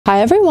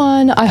Hi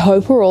everyone, I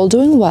hope we're all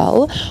doing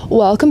well.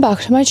 Welcome back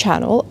to my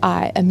channel.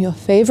 I am your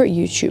favorite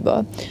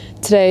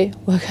YouTuber. Today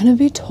we're going to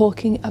be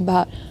talking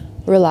about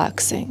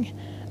relaxing.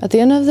 At the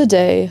end of the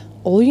day,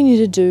 all you need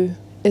to do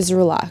is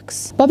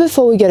relax. But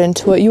before we get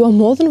into it, you are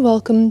more than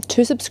welcome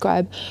to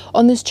subscribe.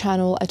 On this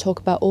channel, I talk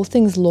about all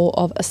things law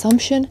of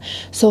assumption.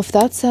 So if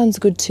that sounds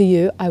good to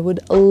you, I would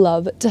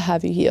love to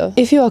have you here.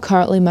 If you are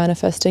currently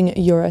manifesting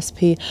your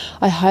SP,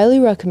 I highly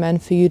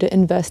recommend for you to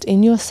invest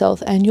in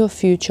yourself and your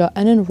future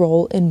and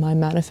enroll in my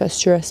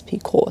Manifest Your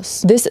SP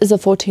course. This is a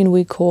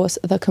 14-week course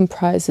that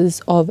comprises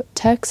of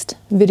text,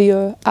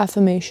 video,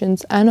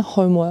 affirmations, and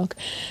homework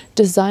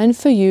designed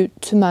for you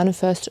to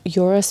manifest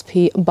your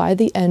SP by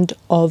the end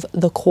of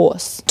the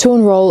course. To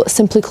enroll,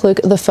 simply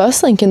click the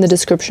first link in the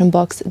description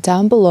box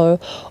down below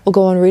or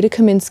go on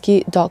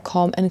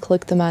RitaKaminski.com and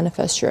click the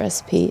Manifest Your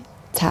SP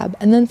tab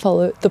and then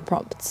follow the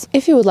prompts.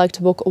 If you would like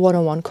to book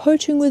one-on-one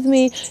coaching with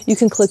me, you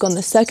can click on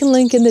the second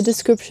link in the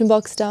description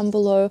box down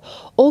below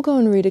or go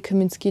on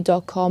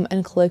RitaKaminski.com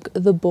and click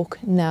the Book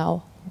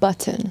Now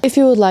button. If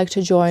you would like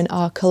to join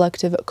our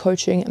collective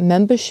coaching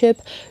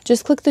membership,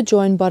 just click the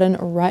join button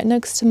right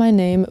next to my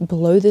name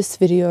below this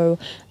video.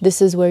 This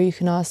is where you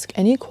can ask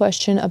any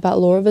question about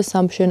law of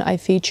assumption. I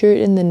feature it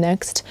in the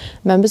next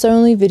members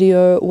only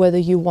video, whether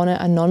you want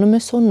it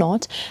anonymous or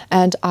not,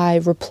 and I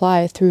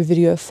reply through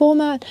video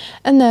format.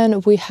 And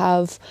then we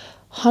have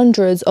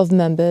hundreds of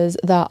members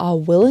that are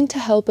willing to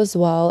help as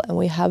well, and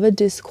we have a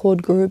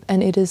Discord group,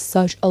 and it is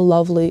such a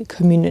lovely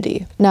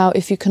community. Now,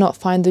 if you cannot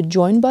find the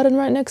join button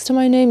right next to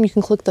my name, you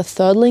can click the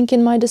third link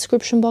in my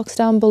description box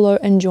down below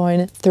and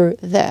join through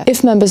there.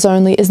 If members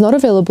only is not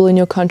available in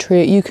your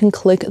country, you can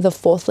click the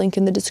fourth link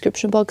in the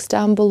description box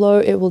down below.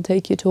 It will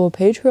take you to a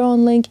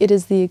Patreon link. It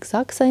is the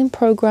exact same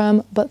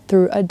program but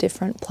through a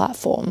different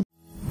platform.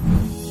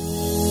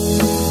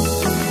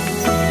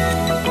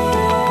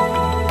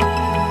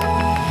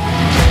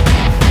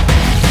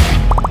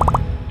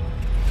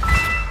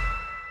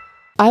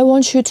 I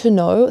want you to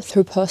know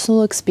through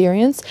personal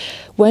experience,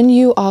 when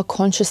you are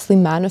consciously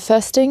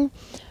manifesting,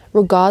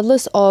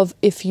 regardless of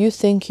if you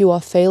think you are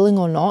failing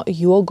or not,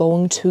 you are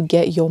going to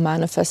get your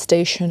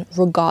manifestation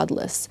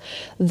regardless.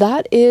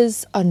 That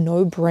is a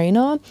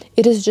no-brainer.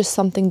 It is just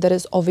something that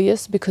is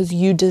obvious because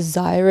you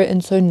desire it,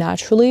 and so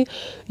naturally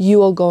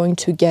you are going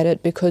to get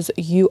it because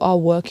you are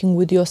working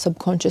with your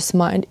subconscious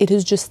mind. It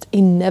is just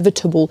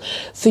inevitable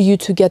for you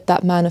to get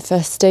that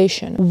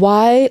manifestation.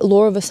 Why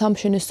law of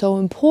assumption is so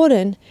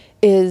important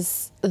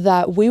is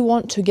that we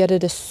want to get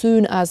it as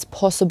soon as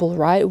possible,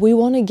 right? We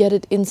want to get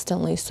it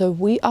instantly. So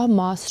we are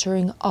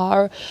mastering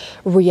our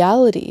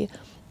reality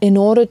in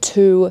order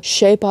to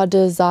shape our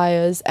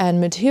desires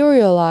and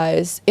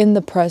materialize in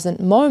the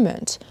present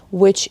moment,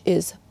 which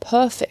is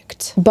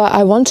perfect. But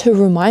I want to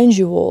remind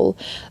you all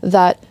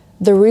that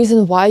the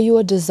reason why you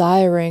are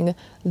desiring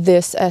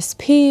this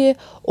SP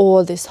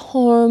or this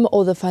home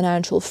or the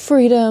financial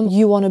freedom,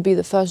 you want to be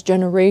the first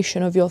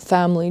generation of your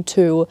family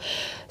to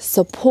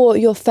support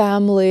your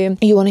family,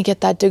 you want to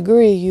get that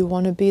degree, you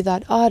want to be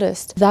that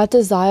artist. That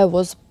desire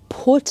was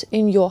put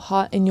in your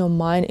heart, in your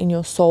mind, in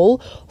your soul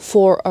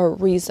for a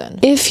reason.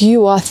 If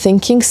you are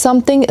thinking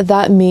something,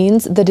 that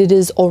means that it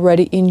is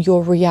already in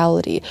your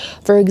reality.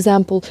 For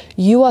example,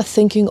 you are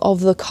thinking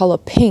of the color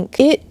pink.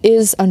 It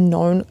is a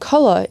known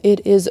color. It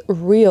is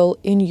real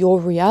in your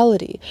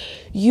reality.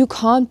 You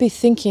can't be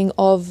thinking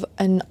of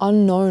an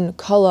unknown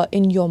color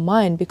in your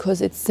mind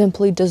because it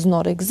simply does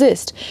not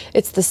exist.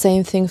 It's the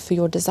same thing for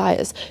your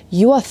desires.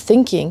 You are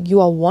thinking, you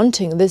are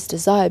wanting this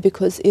desire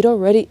because it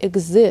already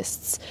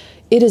exists.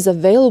 It is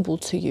available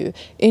to you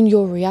in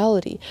your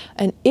reality,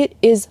 and it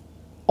is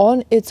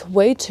on its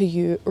way to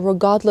you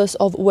regardless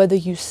of whether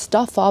you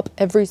stuff up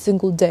every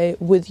single day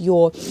with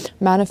your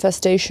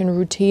manifestation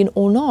routine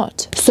or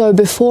not. So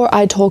before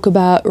I talk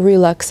about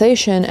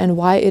relaxation and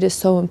why it is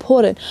so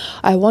important,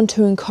 I want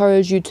to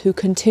encourage you to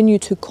continue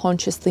to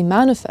consciously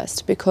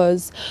manifest,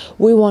 because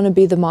we want to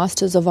be the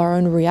masters of our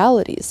own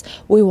realities.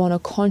 We want to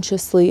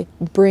consciously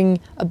bring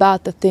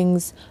about the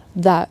things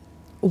that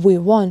we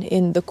want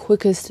in the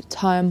quickest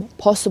time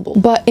possible.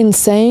 But in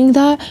saying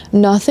that,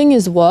 nothing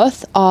is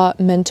worth our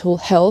mental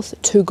health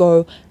to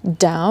go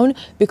down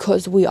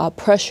because we are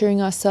pressuring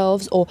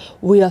ourselves or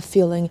we are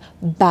feeling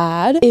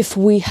bad if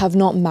we have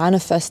not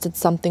manifested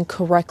something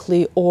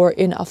correctly or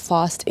in a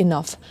fast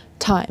enough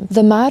time.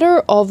 The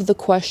matter of the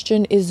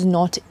question is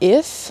not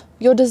if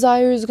your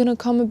desire is going to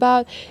come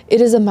about,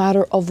 it is a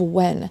matter of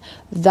when.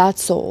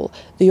 That's all.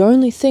 The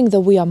only thing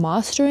that we are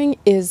mastering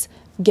is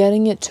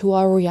getting it to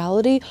our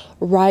reality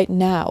right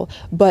now,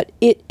 but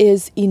it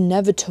is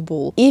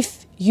inevitable.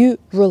 If you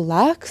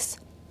relax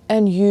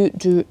and you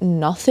do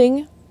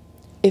nothing,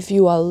 if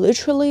you are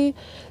literally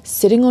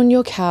sitting on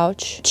your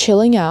couch,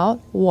 chilling out,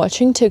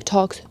 watching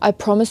TikToks, I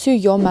promise you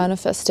your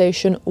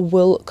manifestation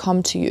will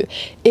come to you.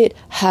 It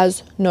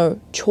has no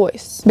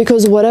choice,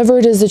 because whatever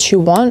it is that you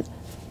want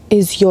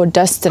is your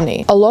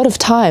destiny. A lot of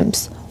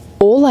times,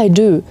 all I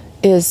do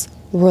is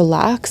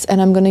relax,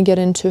 and I'm going to get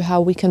into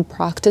how we can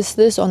practice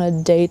this on a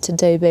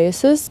day-to-day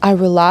basis. I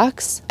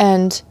relax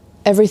and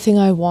everything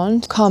I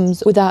want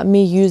comes without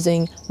me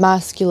using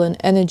masculine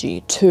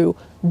energy to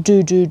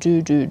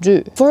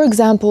do. For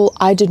example,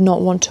 I did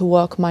not want to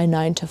work my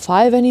 9 to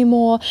 5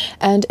 anymore,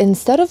 and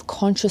instead of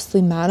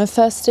consciously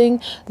manifesting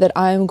that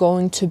I am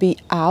going to be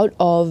out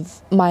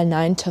of my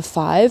 9 to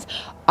 5,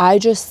 I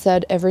just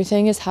said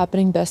everything is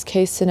happening best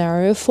case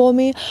scenario for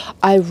me.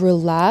 I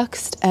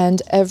relaxed,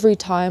 and every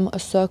time a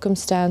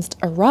circumstance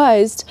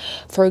arose,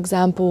 for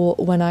example,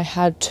 when I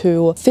had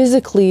to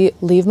physically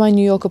leave my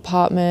New York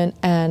apartment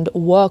and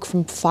work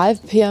from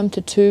 5 p.m.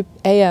 to 2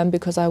 a.m.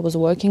 because I was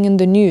working in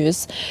the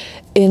news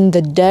in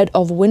the dead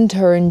of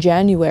winter in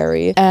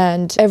January,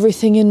 and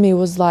everything in me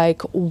was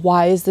like,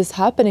 why is this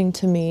happening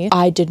to me?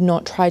 I did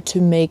not try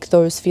to make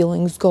those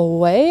feelings go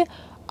away.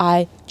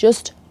 I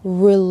just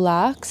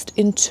relaxed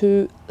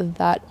into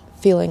that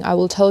feeling. I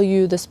will tell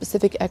you the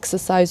specific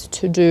exercise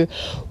to do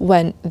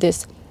when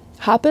this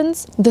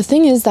happens. The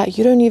thing is that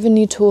you don't even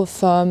need to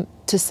affirm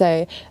to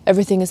say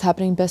everything is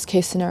happening best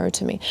case scenario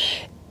to me.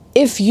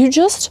 If you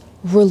just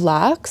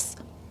relax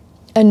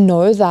and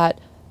know that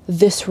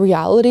this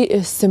reality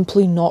is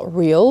simply not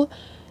real,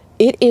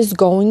 it is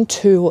going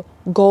to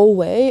go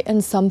away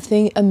and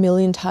something a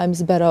million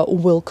times better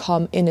will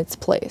come in its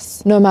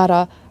place. No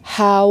matter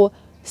how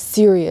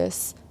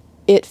serious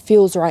it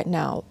feels right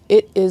now,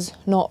 it is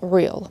not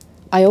real.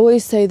 I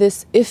always say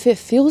this, if it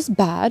feels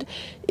bad,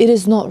 it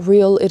is not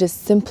real. It is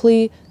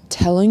simply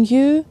telling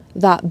you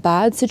that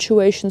bad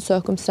situation,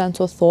 circumstance,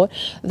 or thought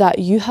that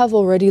you have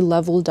already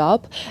leveled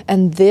up,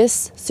 and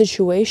this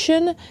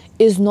situation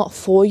is not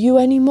for you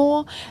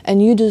anymore,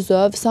 and you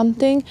deserve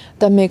something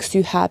that makes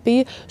you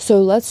happy.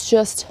 So let's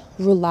just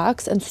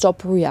relax and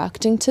stop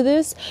reacting to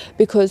this,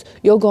 because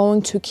you're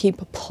going to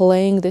keep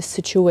playing this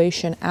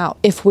situation out.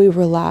 If we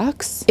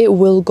relax, it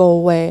will go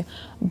away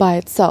by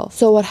itself.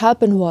 So what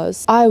happened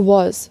was, I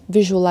was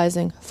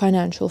visualizing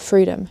financial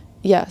freedom,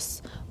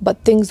 yes, but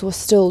things were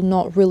still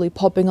not really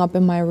popping up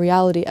in my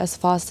reality as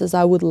fast as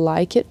I would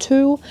like it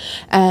to.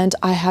 And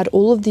I had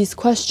all of these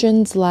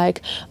questions,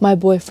 like my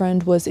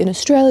boyfriend was in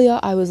Australia,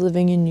 I was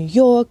living in New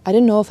York. I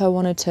didn't know if I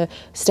wanted to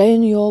stay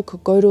in New York or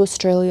go to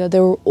Australia.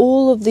 There were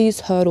all of these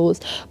hurdles,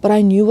 but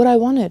I knew what I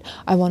wanted.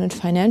 I wanted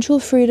financial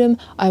freedom.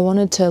 I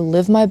wanted to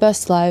live my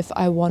best life.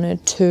 I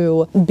wanted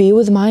to be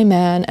with my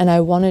man, and I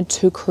wanted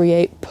to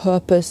create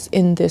purpose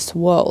in this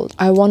world.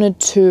 I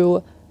wanted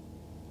to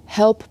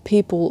help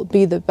people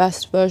be the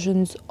best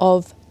versions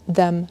of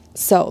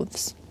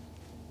themselves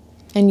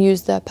and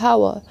use their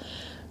power.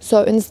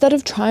 So instead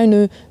of trying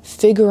to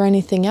figure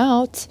anything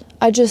out,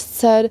 I just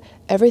said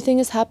everything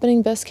is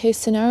happening best case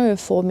scenario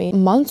for me.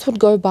 Months would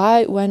go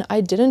by when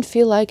I didn't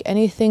feel like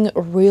anything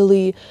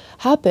really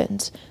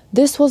happened.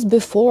 This was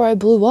before I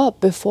blew up,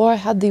 before I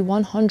had the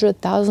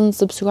 100,000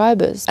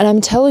 subscribers. And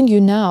I'm telling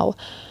you now,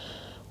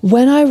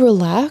 when I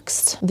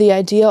relaxed, the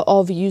idea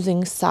of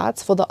using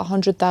sats for the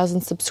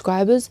 100,000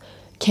 subscribers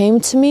came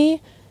to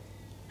me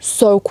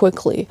so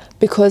quickly,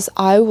 because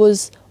I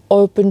was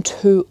open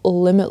to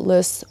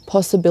limitless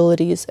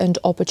possibilities and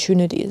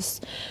opportunities.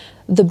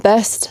 The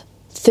best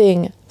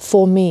thing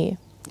for me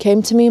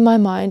came to me in my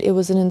mind. It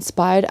was an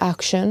inspired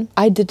action.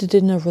 I did it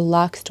in a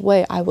relaxed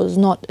way. I was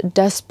not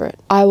desperate.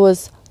 I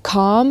was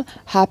calm,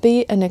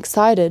 happy, and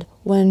excited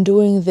when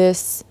doing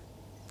this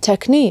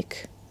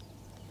technique.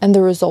 And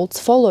the results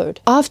followed.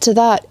 After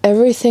that,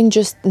 everything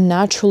just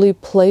naturally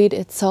played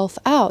itself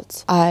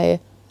out. I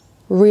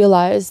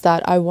realized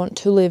that I want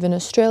to live in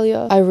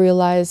Australia. I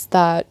realized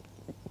that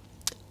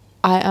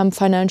I am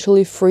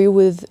financially free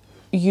with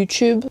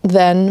YouTube.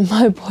 Then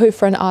my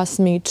boyfriend asked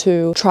me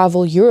to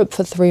travel Europe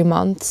for 3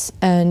 months,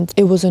 and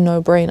it was a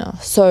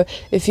no-brainer. So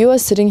if you are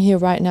sitting here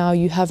right now,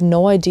 you have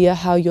no idea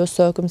how your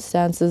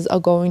circumstances are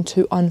going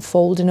to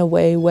unfold in a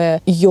way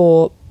where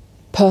your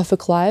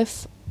perfect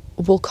life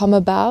will come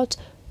about.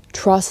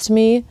 Trust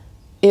me,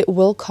 it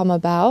will come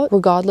about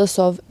regardless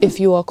of if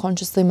you are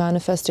consciously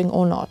manifesting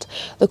or not.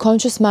 The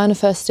conscious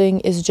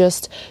manifesting is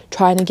just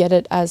trying to get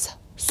it as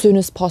soon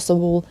as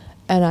possible,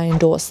 and I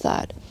endorse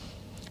that.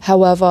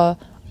 However,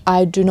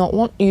 I do not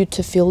want you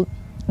to feel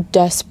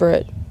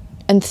desperate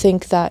and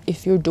think that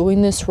if you're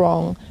doing this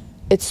wrong,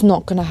 it's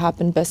not going to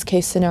happen best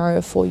case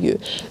scenario for you,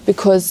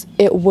 because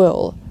it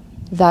will.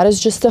 That is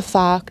just a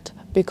fact,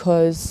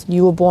 because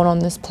you were born on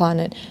this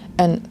planet.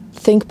 And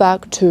think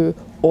back to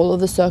all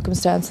of the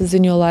circumstances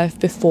in your life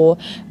before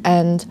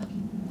and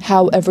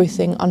how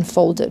everything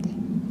unfolded.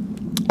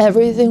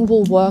 Everything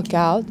will work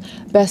out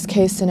best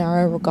case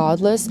scenario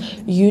regardless.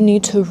 You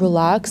need to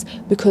relax,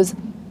 because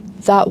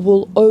that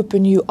will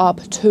open you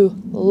up to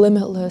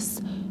limitless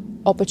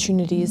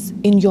opportunities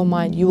in your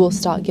mind. You will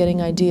start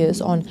getting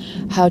ideas on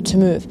how to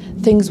move.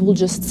 Things will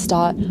just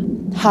start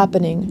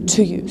happening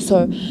to you.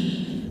 So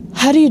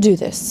how do you do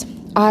this?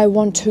 I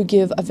want to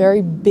give a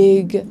very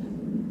big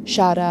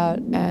shout out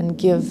and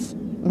give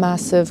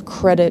massive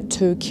credit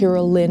to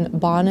Kira Lynn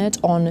Barnett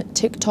on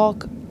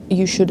TikTok.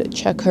 You should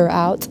check her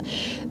out.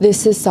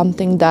 This is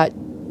something that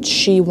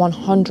she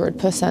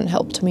 100%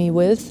 helped me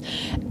with,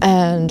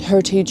 and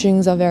her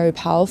teachings are very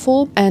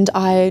powerful, and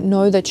I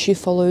know that she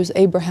follows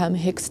Abraham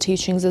Hicks'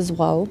 teachings as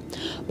well.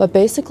 But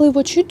basically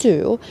what you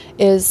do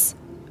is,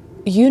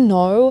 you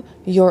know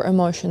your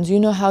emotions, you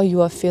know how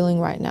you are feeling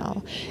right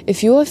now.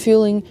 If you are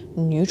feeling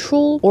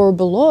neutral or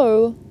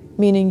below,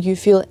 meaning you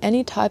feel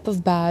any type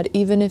of bad,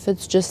 even if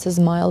it's just as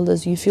mild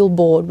as you feel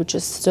bored, which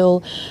is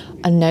still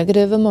a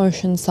negative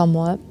emotion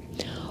somewhat,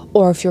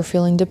 or if you're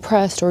feeling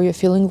depressed or you're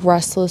feeling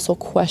restless or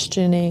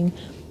questioning,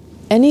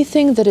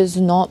 anything that is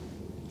not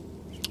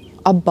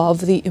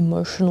above the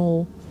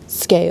emotional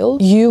scale,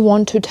 you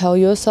want to tell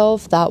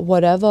yourself that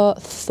whatever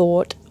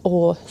thought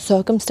or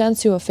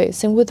circumstance you are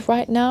facing with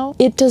right now,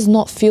 it does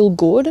not feel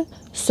good,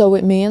 so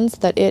it means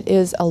that it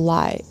is a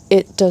lie.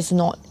 It does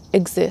not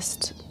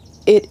exist.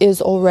 It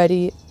is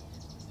already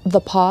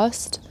the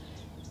past.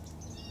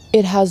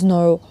 It has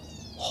no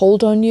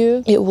hold on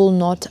you. It will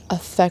not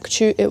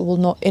affect you. It will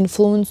not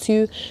influence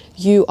you.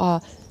 You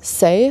are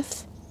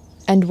safe.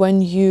 And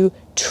when you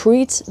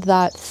treat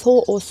that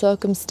thought or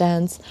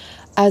circumstance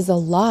as a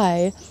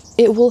lie,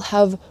 it will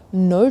have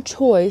no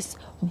choice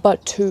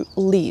but to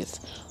leave.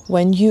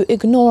 When you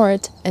ignore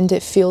it and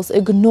it feels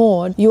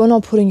ignored, you are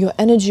not putting your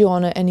energy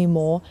on it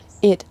anymore.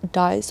 It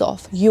dies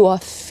off. You are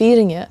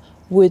feeding it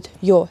with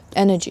your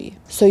energy.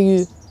 So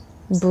you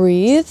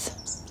breathe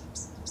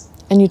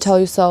and you tell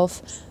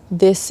yourself,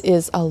 this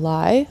is a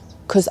lie,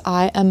 because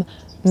I am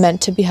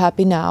meant to be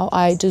happy now.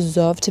 I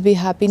deserve to be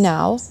happy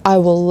now. I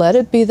will let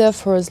it be there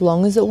for as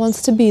long as it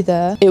wants to be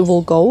there. It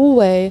will go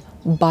away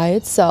by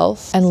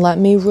itself, and let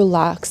me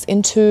relax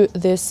into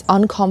this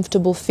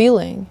uncomfortable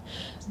feeling,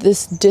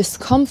 this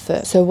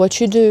discomfort. So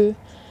what you do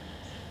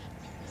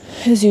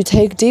is you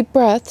take deep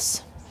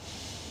breaths,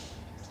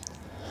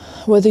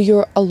 whether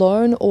you're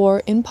alone or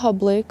in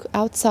public,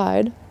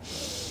 outside,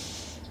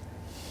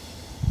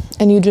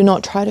 and you do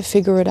not try to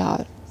figure it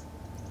out.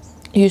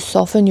 You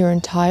soften your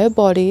entire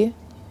body,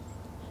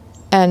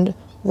 and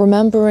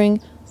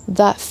remembering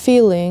that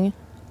feeling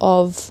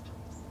of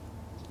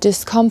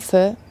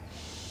discomfort,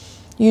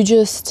 you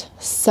just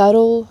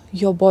settle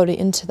your body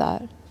into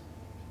that.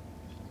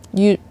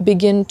 You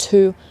begin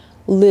to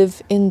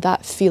live in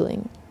that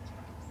feeling.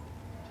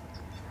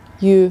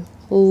 You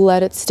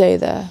let it stay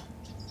there.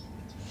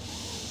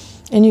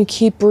 And you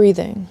keep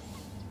breathing.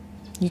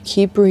 You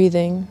keep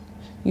breathing.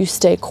 You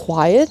stay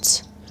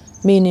quiet,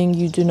 meaning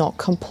you do not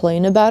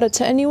complain about it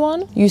to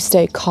anyone. You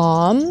stay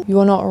calm. You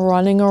are not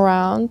running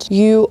around.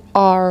 You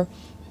are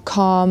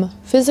calm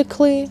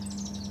physically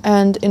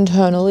and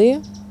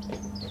internally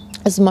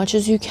as much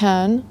as you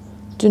can.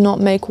 Do not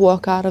make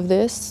work out of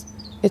this.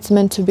 It's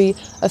meant to be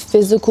a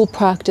physical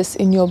practice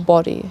in your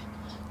body.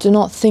 Do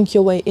not think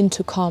your way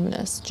into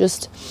calmness.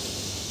 Just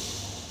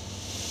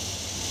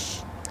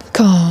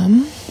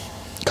calm,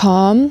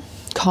 calm,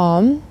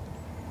 calm,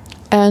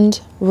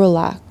 and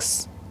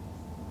relax.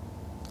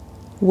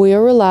 We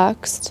are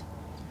relaxed.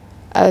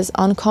 As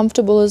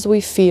uncomfortable as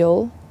we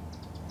feel,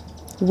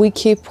 we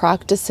keep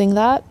practicing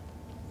that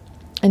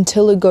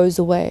until it goes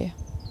away.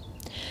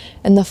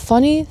 And the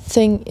funny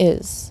thing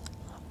is,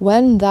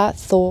 when that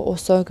thought or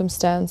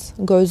circumstance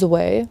goes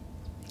away,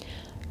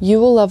 you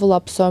will level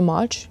up so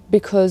much,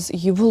 because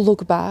you will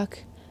look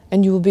back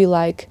and you will be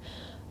like,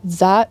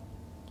 that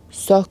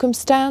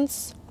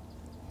circumstance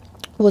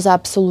was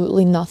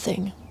absolutely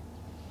nothing.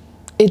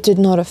 It did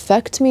not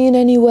affect me in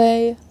any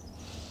way.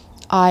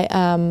 I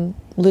am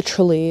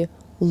literally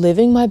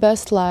living my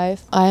best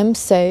life. I am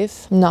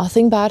safe.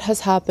 Nothing bad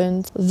has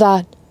happened.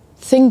 That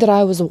thing that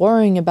I was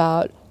worrying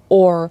about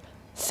or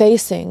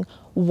facing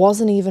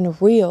wasn't even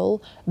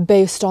real,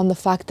 based on the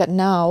fact that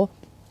now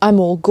I'm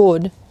all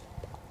good.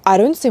 I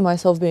don't see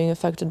myself being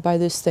affected by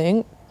this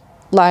thing.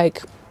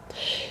 Like,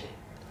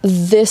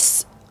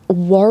 this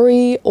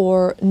worry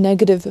or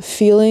negative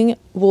feeling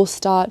will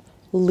start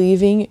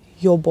leaving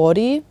your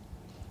body,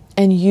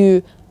 and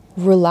you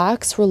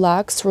relax,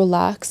 relax,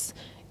 relax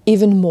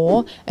even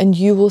more, and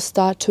you will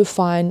start to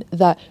find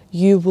that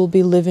you will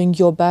be living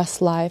your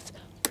best life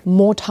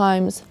more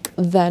times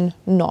than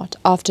not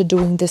after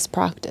doing this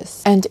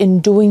practice. And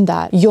in doing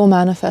that, your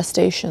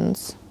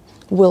manifestations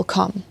will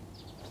come.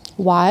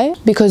 Why?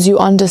 Because you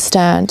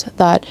understand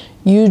that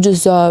you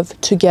deserve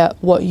to get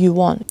what you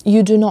want.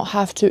 You do not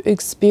have to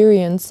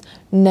experience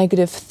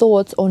negative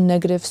thoughts or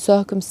negative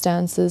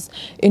circumstances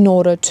in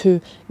order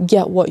to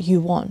get what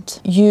you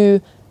want.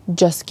 You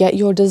just get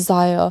your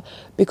desire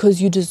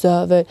because you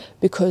deserve it,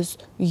 because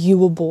you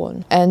were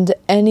born. And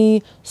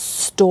any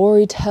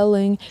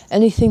storytelling,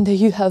 anything that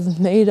you have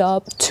made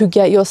up to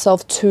get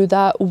yourself to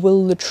that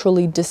will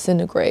literally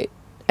disintegrate.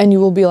 And you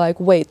will be like,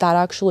 wait, that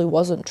actually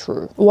wasn't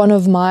true. One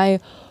of my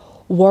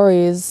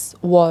worries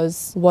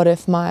was, what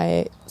if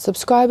my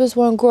subscribers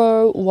won't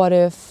grow? What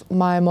if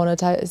my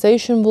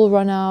monetization will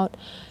run out?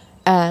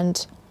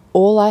 And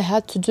all I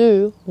had to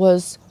do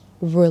was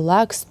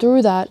relax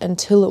through that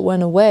until it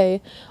went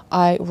away.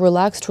 I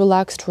relaxed,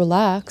 relaxed,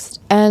 relaxed,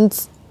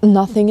 and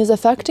nothing is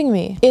affecting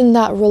me. In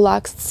that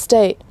relaxed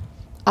state,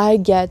 I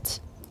get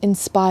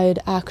inspired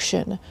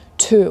action,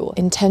 to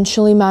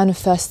intentionally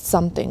manifest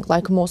something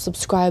like more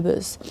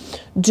subscribers,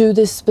 do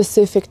this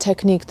specific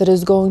technique that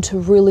is going to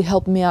really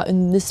help me out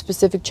in this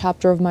specific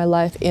chapter of my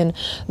life, in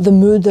the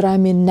mood that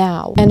I'm in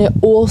now. And it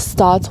all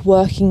starts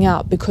working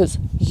out because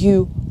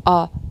you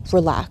are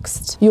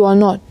relaxed. You are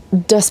not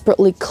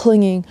desperately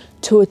clinging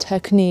to a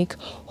technique,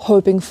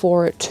 hoping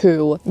for it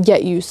to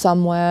get you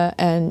somewhere,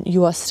 and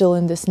you are still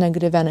in this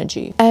negative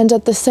energy. And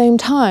at the same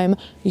time,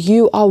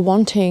 you are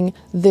wanting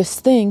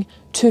this thing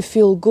to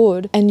feel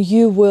good, and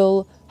you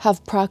will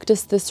have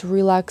practiced this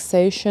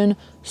relaxation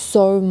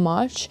so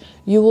much,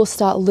 you will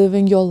start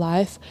living your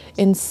life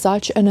in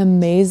such an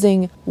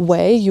amazing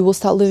way. You will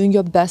start living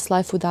your best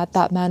life without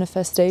that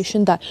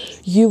manifestation, that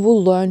you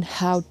will learn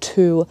how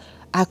to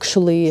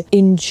actually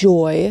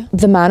enjoy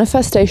the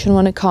manifestation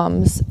when it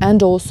comes,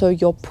 and also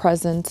your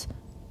present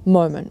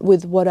moment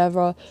with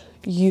whatever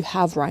you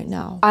have right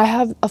now. I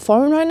have a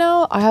phone right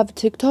now, I have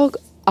TikTok.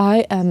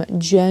 I am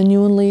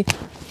genuinely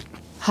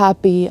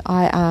happy.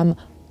 I am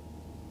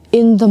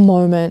in the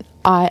moment.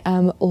 I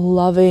am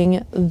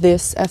loving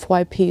this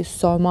FYP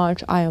so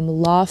much. I am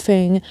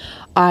laughing.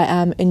 I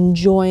am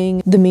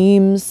enjoying the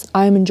memes.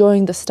 I am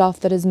enjoying the stuff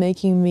that is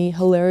making me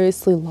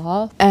hilariously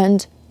laugh.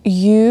 And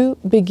you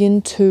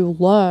begin to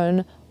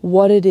learn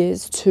what it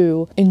is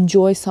to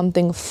enjoy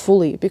something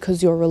fully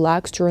because you're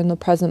relaxed, you're in the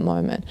present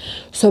moment.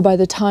 So by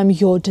the time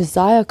your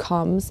desire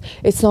comes,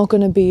 it's not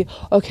going to be,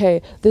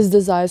 okay, this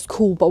desire is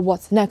cool, but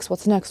what's next,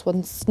 what's next,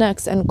 what's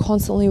next, and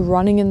constantly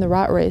running in the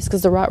rat race,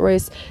 because the rat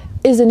race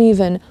isn't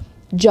even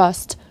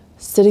just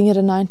sitting at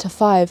a 9 to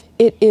 5.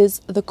 It is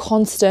the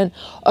constant,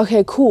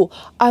 okay, cool,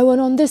 I went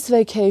on this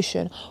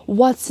vacation,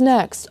 what's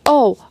next?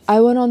 Oh,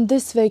 I went on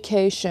this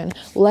vacation,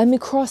 let me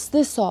cross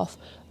this off.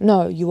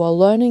 No, you are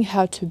learning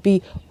how to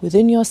be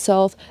within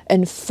yourself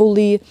and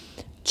fully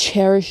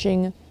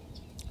cherishing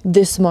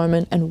this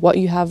moment and what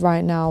you have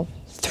right now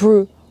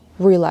through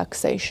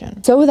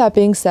relaxation. So with that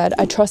being said,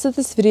 I trust that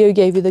this video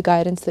gave you the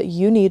guidance that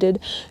you needed.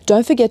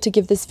 Don't forget to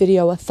give this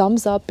video a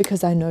thumbs up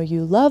because I know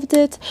you loved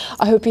it.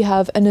 I hope you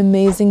have an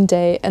amazing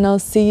day, and I'll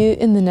see you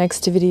in the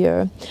next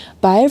video.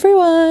 Bye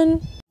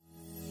everyone.